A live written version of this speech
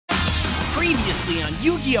Previously on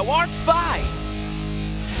Yu-Gi-Oh! Art 5!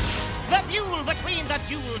 The duel between the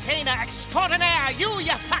duel-tainer extraordinaire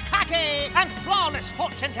Yuya and flawless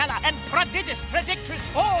fortune-teller and prodigious predictress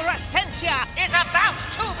Aura Sensia is about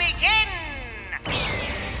to begin!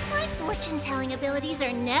 My fortune-telling abilities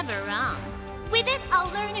are never wrong. With it,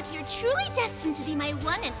 I'll learn if you're truly destined to be my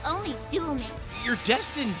one and only duel mate. Your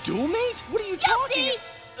destined duel mate? What are you talking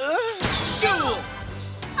about? Duel!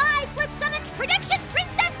 I flip summon Prediction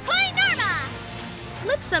Princess Koinarma!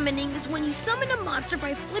 Flip summoning is when you summon a monster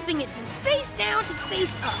by flipping it from face down to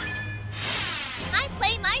face up. I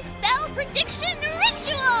play my spell Prediction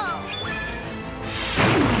Ritual!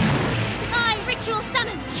 I ritual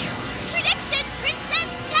summon Prediction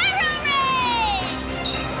Princess Terror Ray!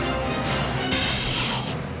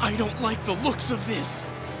 I don't like the looks of this.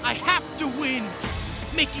 I have to win.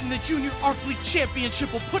 Making the Junior Arc League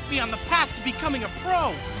Championship will put me on the path to becoming a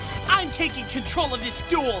pro. I'm taking control of this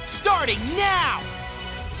duel, starting now!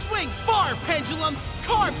 Swing far, Pendulum!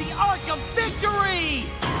 Carve the arc of victory!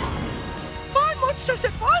 5 monsters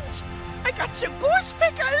at once! I got some goose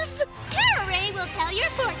pickles! Terror Ray will tell your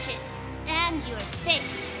fortune and your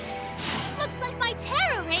fate. Looks like my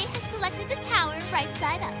Terror Ray has selected the tower right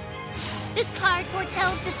side up. This card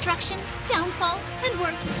foretells destruction, downfall, and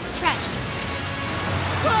worse, tragedy.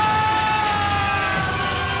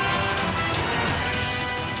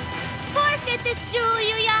 Forfeit this duel,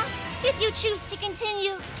 Yuya! If you choose to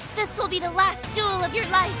continue, this will be the last duel of your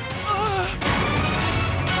life.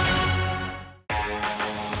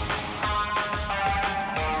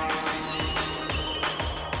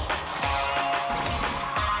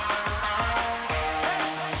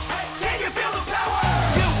 Can you feel the power?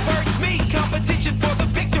 You versus me, competition for the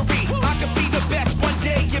victory. I could be the best one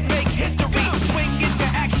day, you make history. Swing into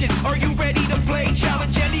action, are you ready to play?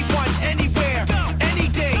 Challenge anyone, anywhere, any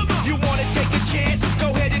day. You wanna take a chance? Go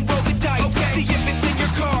ahead and roll the dice. See if it's in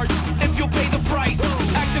your cards, if you'll pay the price.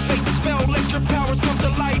 Activate the spell, let your powers come to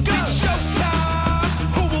life. It's showtime!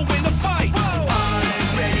 Who will win the fight? I'm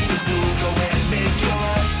ready to do, go ahead and make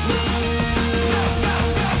your move.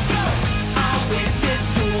 I'll win this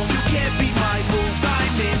duel, you can't beat my moves.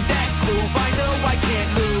 I'm in that groove, I know I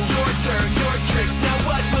can't lose. Your turn, your tricks, now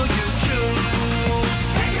what will you choose?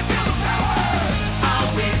 Can you feel the power?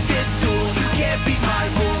 I'll win this duel, you can't beat my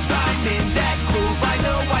moves. I'm in that groove, I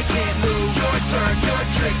know I can't lose. Your turn, your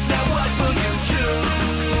tricks, now what will you choose?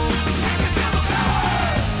 Can you feel the power?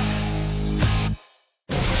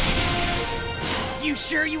 You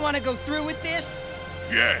sure you want to go through with this?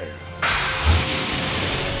 Yeah.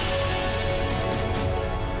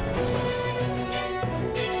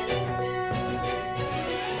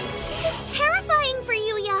 This is terrifying for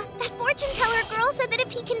Yuya. That fortune teller girl said that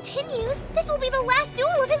if he continues, this will be the last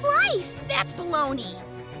duel of his life. That's baloney.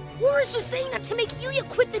 Aura's just saying that to make Yuya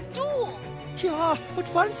quit the duel. Yeah, but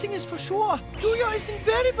one thing is for sure. Yuya is in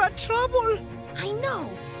very bad trouble. I know.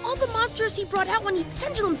 All the monsters he brought out when he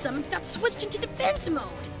pendulum summoned got switched into defense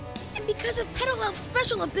mode. And because of Petal Elf's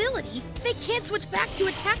special ability, they can't switch back to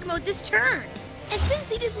attack mode this turn. And since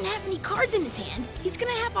he doesn't have any cards in his hand, he's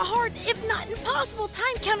gonna have a hard, if not impossible,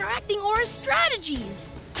 time counteracting Aura's strategies.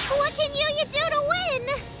 What can Yuya do to win?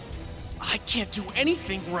 I can't do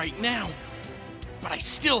anything right now. But I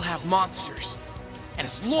still have monsters. And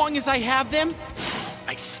as long as I have them,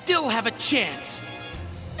 I still have a chance.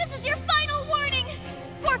 This is your final warning.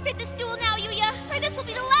 Forfeit this duel now, Yuya, or this will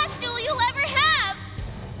be the last duel you'll ever have.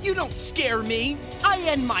 You don't scare me. I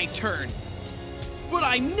end my turn. But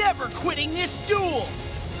I'm never quitting this duel.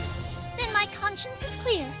 Then my conscience is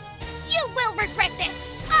clear. You will regret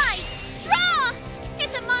this. I draw.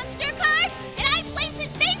 It's a monster card, and I place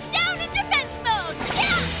it face down in defense mode.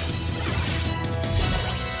 Yeah.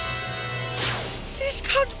 This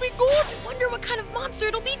can't be good. Wonder what kind of monster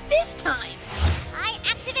it'll be this time. I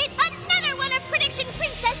activate another one of Prediction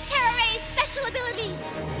Princess Terror Ray's special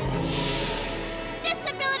abilities. This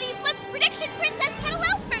ability flips Prediction Princess Petal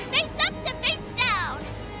Elf from face up to face down.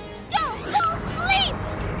 Go full sleep!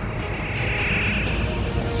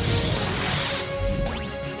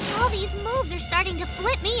 All these moves are starting to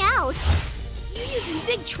flip me out. Yuya's in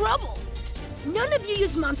big trouble. None of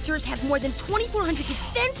Yuya's monsters have more than 2,400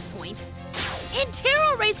 defense points, and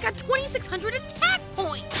Terror Ray's got 2,600 attack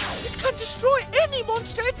points. It can destroy any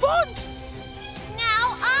monster at once.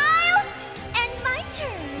 Now I'll end my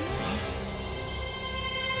turn.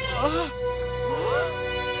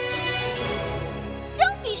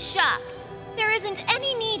 Don't be shocked. There isn't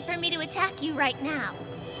any need for me to attack you right now.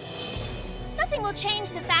 Nothing will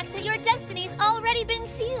change the fact that your destiny's already been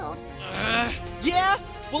sealed. Yeah?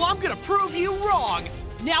 Well, I'm gonna prove you wrong.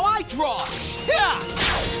 Now I draw. Yeah!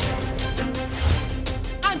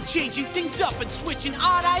 I'm changing things up and switching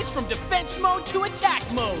Odd Eyes from defense mode to attack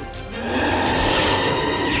mode.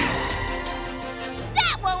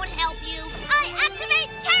 That won't help you. I activate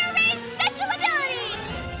Terra Ray's special ability.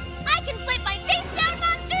 I can flip my face-down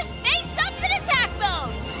monsters face-up in attack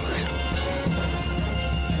mode.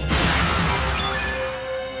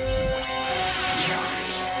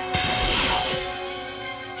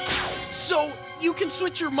 So, you can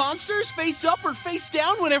switch your monsters face up or face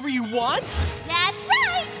down whenever you want? That's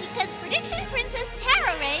right, because Prediction Princess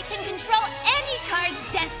Terra Ray can control any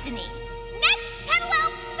card's destiny. Next, Petal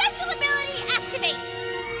Elf's special ability activates.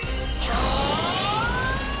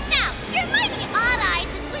 Now, your mighty Odd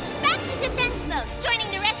Eyes is switched back to defense mode, joining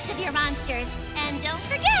the rest of your monsters. And don't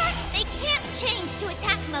forget, they can't change to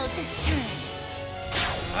attack mode this turn.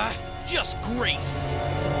 Just great.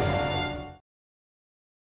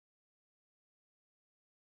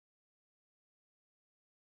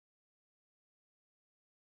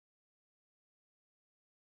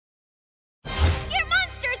 Your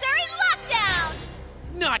monsters are in lockdown!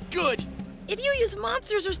 Not good. If Yuya's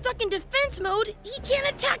monsters are stuck in defense mode, he can't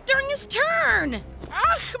attack during his turn.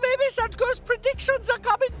 Maybe that ghost predictions are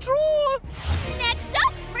coming true. Next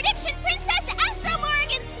up, Prediction Princess Astro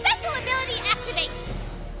Morrigan's special ability activates.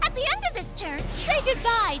 At the end of this turn, say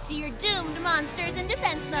goodbye to your doomed monsters in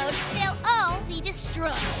defense mode. They'll all be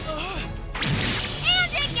destroyed.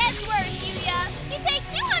 And it gets worse, Yuya. You take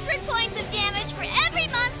 200 points of damage for every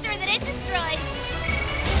monster that it destroys.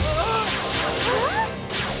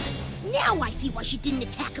 Now I see why she didn't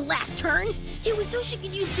attack last turn. It was so she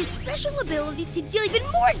could use this special ability to deal even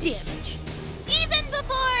more damage. Even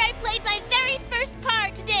before I played my very first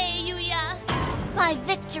card today, Yuya, my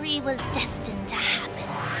victory was destined to happen.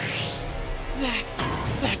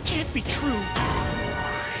 That can't be true.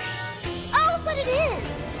 Oh, but it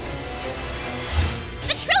is.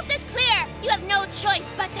 The truth is clear. You have no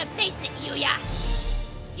choice but to face it, Yuya.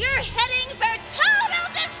 You're heading for total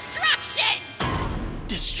destruction!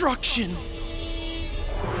 Destruction.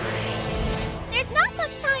 There's not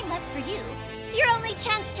much time left for you. Your only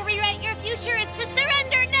chance to rewrite your future is to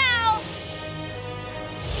surrender now!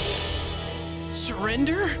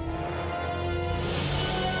 Surrender?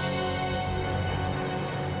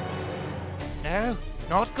 No,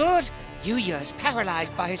 not good. Yuya's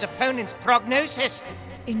paralyzed by his opponent's prognosis.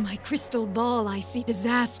 In my crystal ball, I see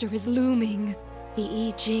disaster is looming. The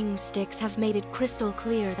I Ching sticks have made it crystal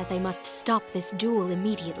clear that they must stop this duel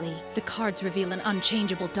immediately. The cards reveal an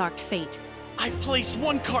unchangeable dark fate. I place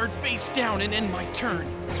one card face down and end my turn.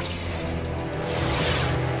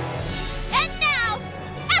 And now,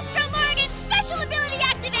 Astro Morrigan's special ability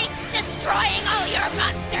activates, destroying all your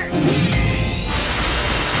monsters!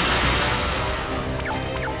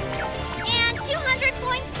 And 200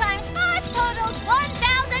 points times 5 totals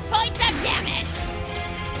 1,000 points of damage!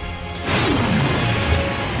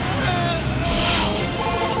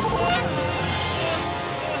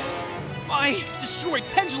 My destroyed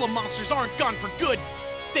pendulum monsters aren't gone for good.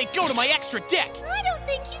 They go to my extra deck. I don't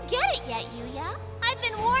think you get it yet, Yuya. I've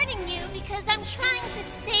been warning you because I'm trying to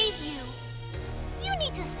save you. You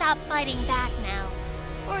need to stop fighting back now,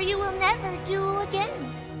 or you will never duel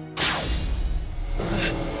again.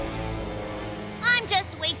 I'm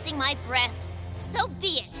just wasting my breath. So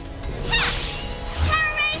be it. Ha!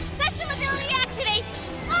 Terra Ray's special ability activates.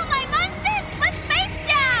 All my monsters flip face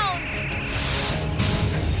down!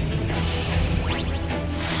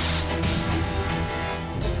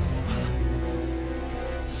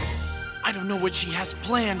 I don't know what she has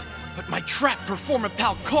planned, but my trap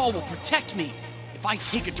Performapal Call will protect me. If I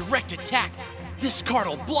take a direct attack, this card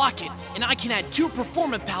will block it, and I can add 2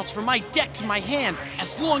 Performapals from my deck to my hand,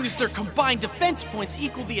 as long as their combined defense points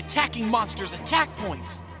equal the attacking monster's attack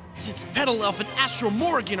points. Since Petal Elf and Astro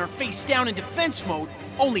Morrigan are face down in defense mode,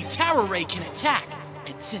 only Terra Ray can attack.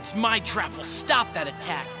 And since my trap will stop that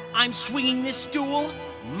attack, I'm swinging this duel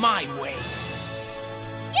my way.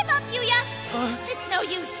 Give up, Yuya! It's no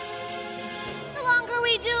use. The longer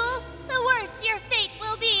we duel, the worse your fate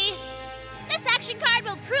will be. This action card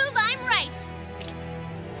will prove I'm right.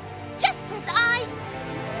 Just as I'm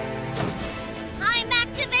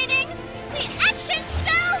activating the action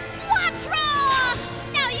spell Block Draw!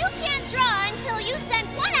 Now you can't draw until you send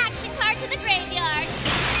one action card to the graveyard.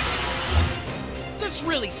 This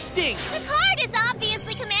really stinks. The card is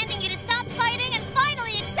obviously commanding you to stop fighting and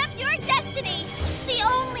finally accept your destiny. The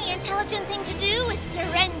only intelligent thing to do is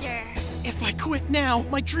surrender. If I quit now,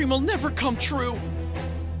 my dream will never come true.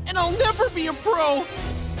 And I'll never be a pro.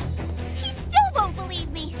 He still won't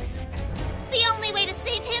believe me. The only way to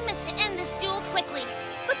save him is to end this duel quickly.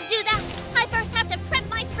 But to do that, I first have to prep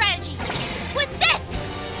my strategy. With this!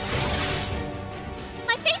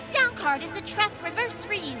 My face card is the Trap Reverse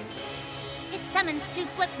Reuse. It summons 2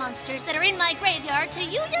 flip monsters that are in my graveyard to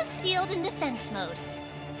Yuya's field in defense mode.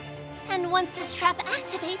 And once this trap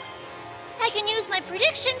activates, I can use my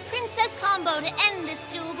Prediction Princess combo to end this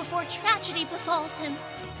duel before tragedy befalls him.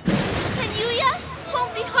 And Yuya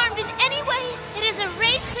won't be harmed in any way. It is a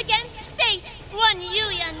race against fate. One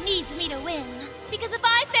Yuya needs me to win. Because if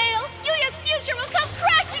I fail, Yuya's future will come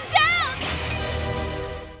crashing down!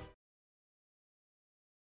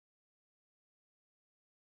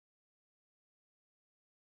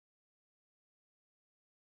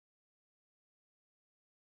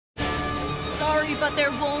 Sorry, but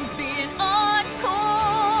there won't be an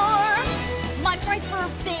encore. My Frightfur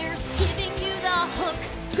Bear's giving you the hook.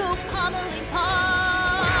 Go pommeling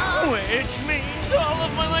pom. Which means all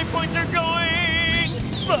of my life points are going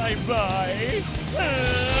bye-bye.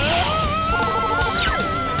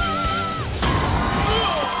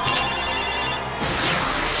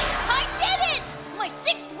 I did it! My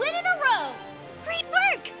 6th win in a row. Great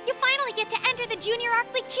work! You finally get to enter the Junior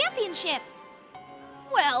Arc League Championship.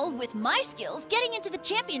 Well, with my skills, getting into the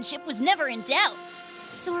championship was never in doubt.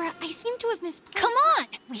 Sora, I seem to have misplaced... Come on!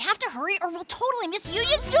 We have to hurry or we'll totally miss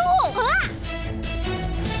Yuya's duel! Ah!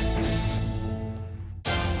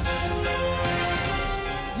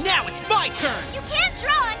 Now it's my turn! You can't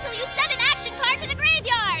draw until you send an action card to the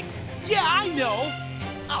graveyard! Yeah, I know!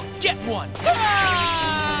 I'll get one!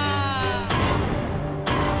 Ah!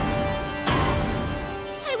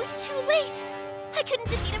 I was too late! I couldn't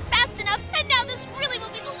defeat him fast enough, and now this really will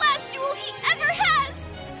be the last duel he ever has!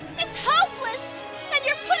 It's hopeless! And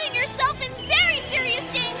you're putting yourself in very serious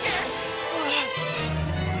danger!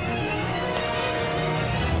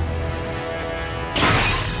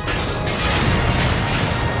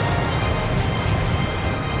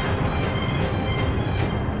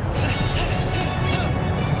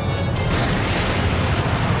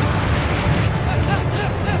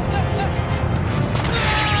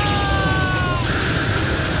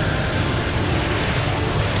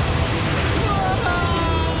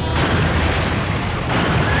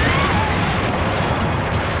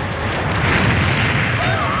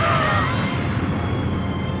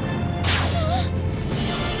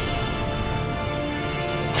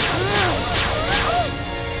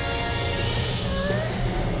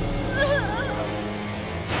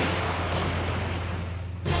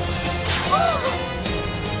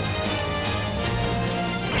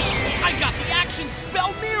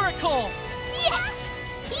 Spell miracle! Yes!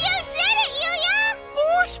 You did it, Yuya!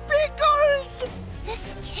 Goose pickles!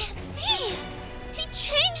 This can't be! He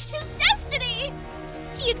changed his destiny!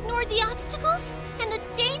 He ignored the obstacles and the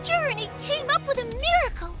danger and he came up with a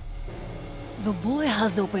miracle! The boy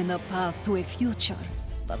has opened a path to a future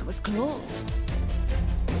that was closed.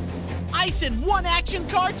 I send 1 action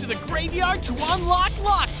card to the graveyard to unlock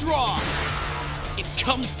Lock Draw! It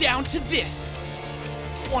comes down to this.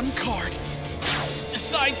 1 card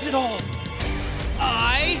decides it all.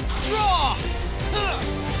 I draw!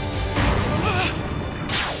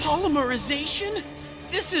 Polymerization?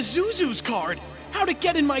 This is Zuzu's card. How'd it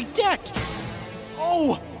get in my deck?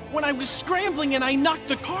 Oh, when I was scrambling and I knocked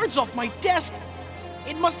the cards off my desk,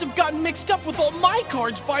 it must have gotten mixed up with all my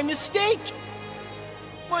cards by mistake.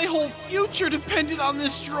 My whole future depended on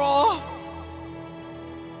this draw.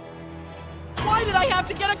 Why did I have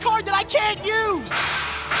to get a card that I can't use?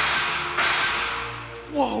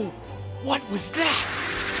 Whoa, what was that?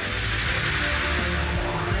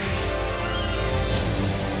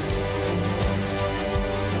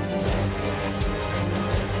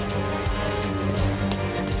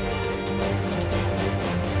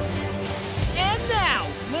 And now,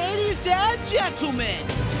 ladies and gentlemen,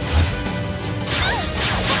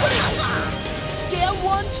 Scale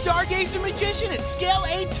 1 Stargazer Magician and Scale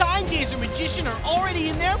 8 Time Gazer Magician are already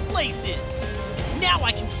in their places. Now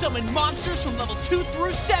I can summon monsters from level 2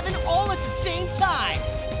 through 7 all at the same time.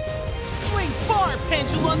 Swing far,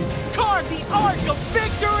 Pendulum! Carve the arc of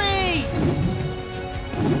victory!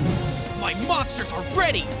 My monsters are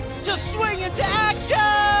ready to swing into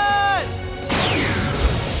action!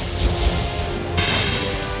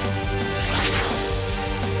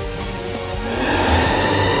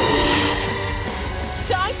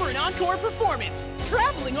 Time for an encore performance.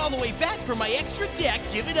 Traveling all the way back from my extra deck,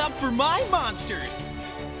 give it up for my monsters.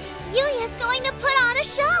 Yuya's going to put on a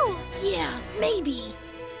show. Yeah, maybe.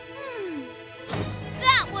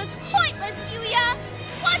 That was pointless, Yuya.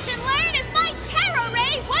 Watch and learn as my Terror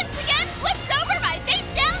Ray once again flips over my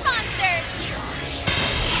face-down monsters.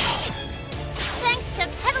 Thanks to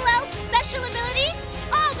Petal Elf's special ability,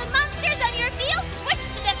 all the monsters on your field switch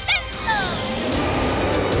to defense mode.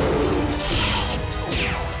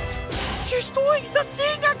 She's doing the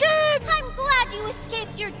thing again!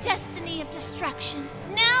 your destiny of destruction.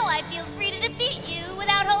 Now I feel free to defeat you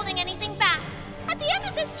without holding anything back. At the end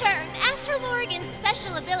of this turn, Astro Morrigan's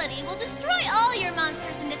special ability will destroy all your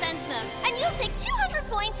monsters in defense mode, and you'll take 200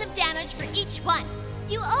 points of damage for each one.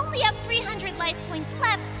 You only have 300 life points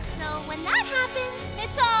left, so when that happens,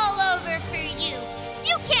 it's all over for you.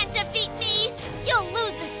 You can't defeat me! You'll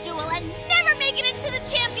lose this duel and never make it into the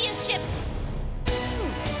championship!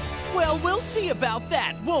 Well, we'll see about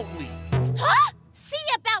that, won't we? Huh? See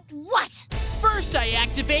about what? First, I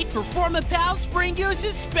activate Performapal Spring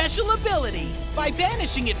Goose's special ability. By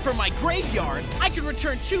banishing it from my graveyard, I can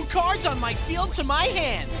return 2 cards on my field to my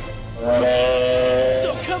hand.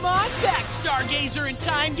 So come on back, Stargazer and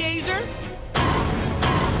Time Gazer.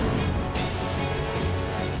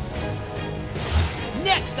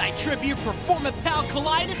 Next, I tribute Performapal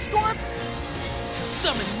Kaleidoscope to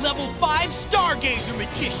summon level 5 Stargazer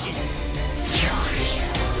Magician.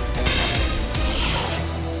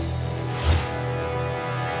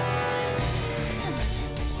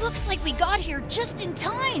 Looks like we got here just in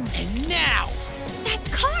time. And now, That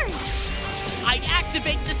card! I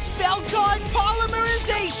activate the spell card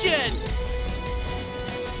Polymerization!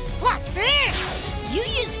 What's this? You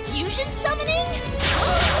use fusion summoning?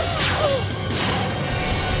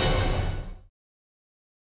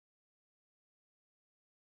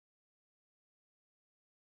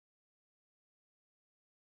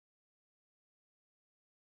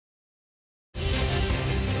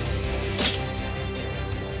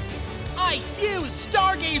 I fuse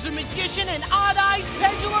Stargazer Magician and Odd Eyes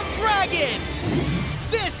Pendulum Dragon!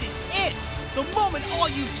 This is it! The moment all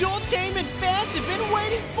you Dualtainment fans have been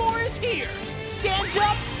waiting for is here! Stand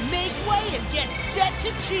up, make way, and get set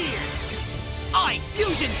to cheer! I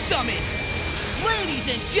Fusion Summon! Ladies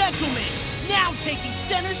and gentlemen, now taking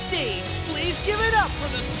center stage, please give it up for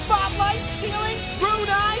the spotlight-stealing Rune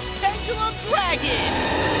Eyes Pendulum Dragon!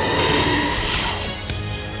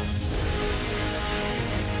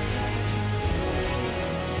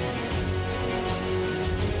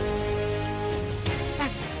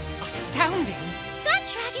 That's astounding. That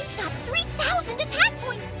dragon's got 3,000 attack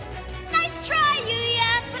points! Nice try,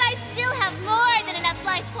 Yuya, but I still have more than enough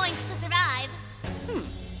life points to survive.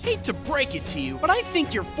 Hate to break it to you, but I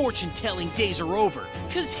think your fortune-telling days are over.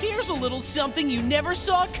 Cause here's a little something you never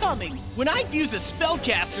saw coming. When I fuse a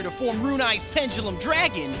spellcaster to form Rune Eyes Pendulum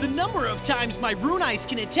Dragon, the number of times my Rune Eyes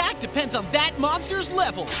can attack depends on that monster's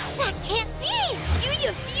level. That can't be!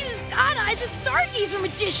 Yuya fused Odd Eyes with Stargazer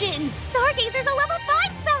Magician! Stargazer's a level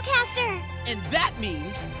 5 spellcaster! And that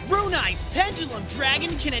means Rune Eyes Pendulum Dragon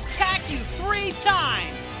can attack you 3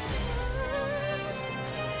 times!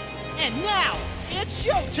 And now, it's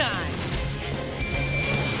showtime!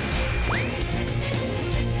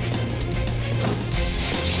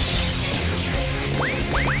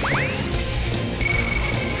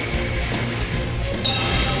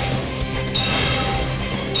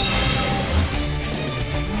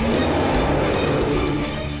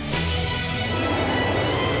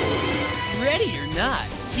 Ready or not,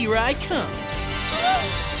 here I come.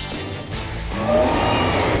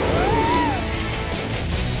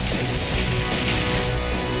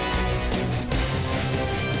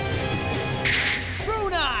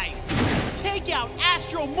 Rune Eyes! Take out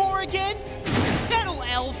Astro Morrigan, Petal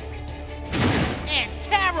Elf, and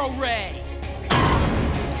Tarot Ray!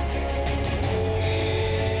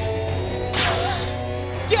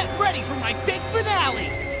 Get ready for my big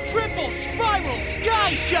finale! Triple Spiral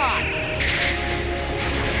Sky Shot!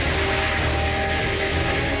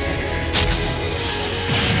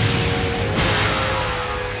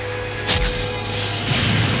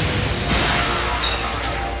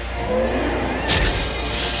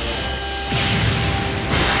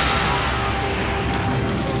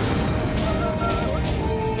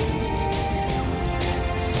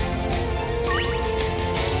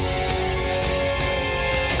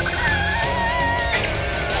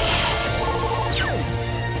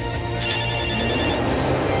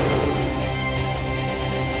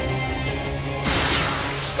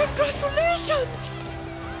 Congratulations!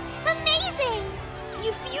 Amazing!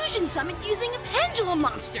 You fusion summoned using a pendulum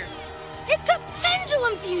monster! It's a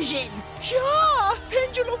pendulum fusion! Yeah!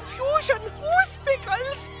 Pendulum fusion! Goose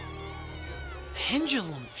pickles!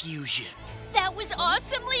 Pendulum Fusion. That was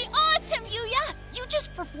awesomely awesome, Yuya! You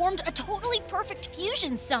just performed a totally perfect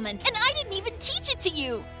fusion summon, and I didn't even teach it to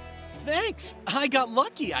you! Thanks. I got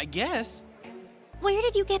lucky, I guess. Where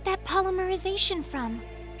did you get that polymerization from?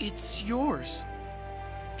 It's yours.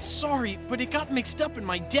 Sorry, but it got mixed up in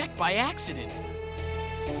my deck by accident.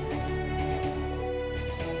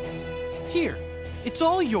 Here, it's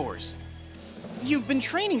all yours. You've been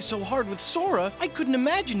training so hard with Sora, I couldn't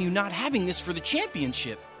imagine you not having this for the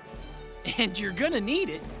championship. And you're gonna need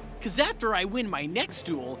it, because after I win my next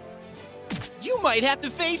duel, you might have to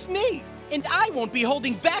face me. And I won't be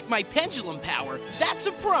holding back my pendulum power. That's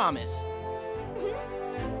a promise.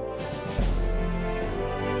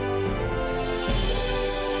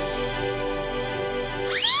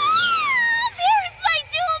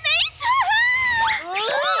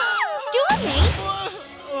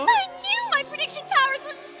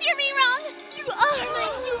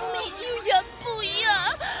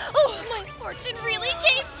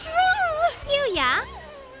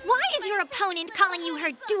 Opponent calling you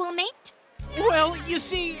her duel mate? Well, you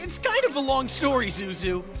see, it's kind of a long story,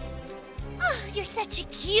 Zuzu. Oh, you're such a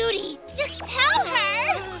cutie. Just tell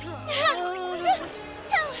her. Tell her.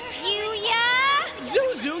 Yuya!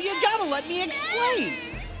 Zuzu, you gotta let me explain.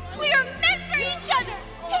 We are meant for each other.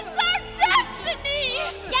 It's our destiny.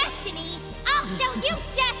 Destiny? I'll show you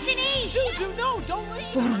destiny. Zuzu, no, don't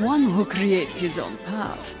listen. For one who creates his own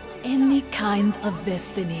path, any kind of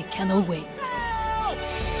destiny can await.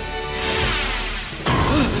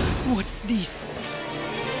 What's this?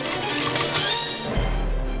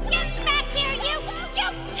 Get back here, you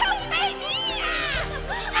two-face!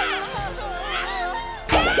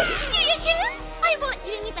 Yuyakins, I want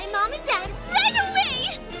you to meet my mom and dad right away!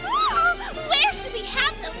 Where should we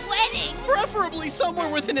have the wedding? Preferably somewhere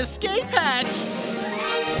with an escape hatch.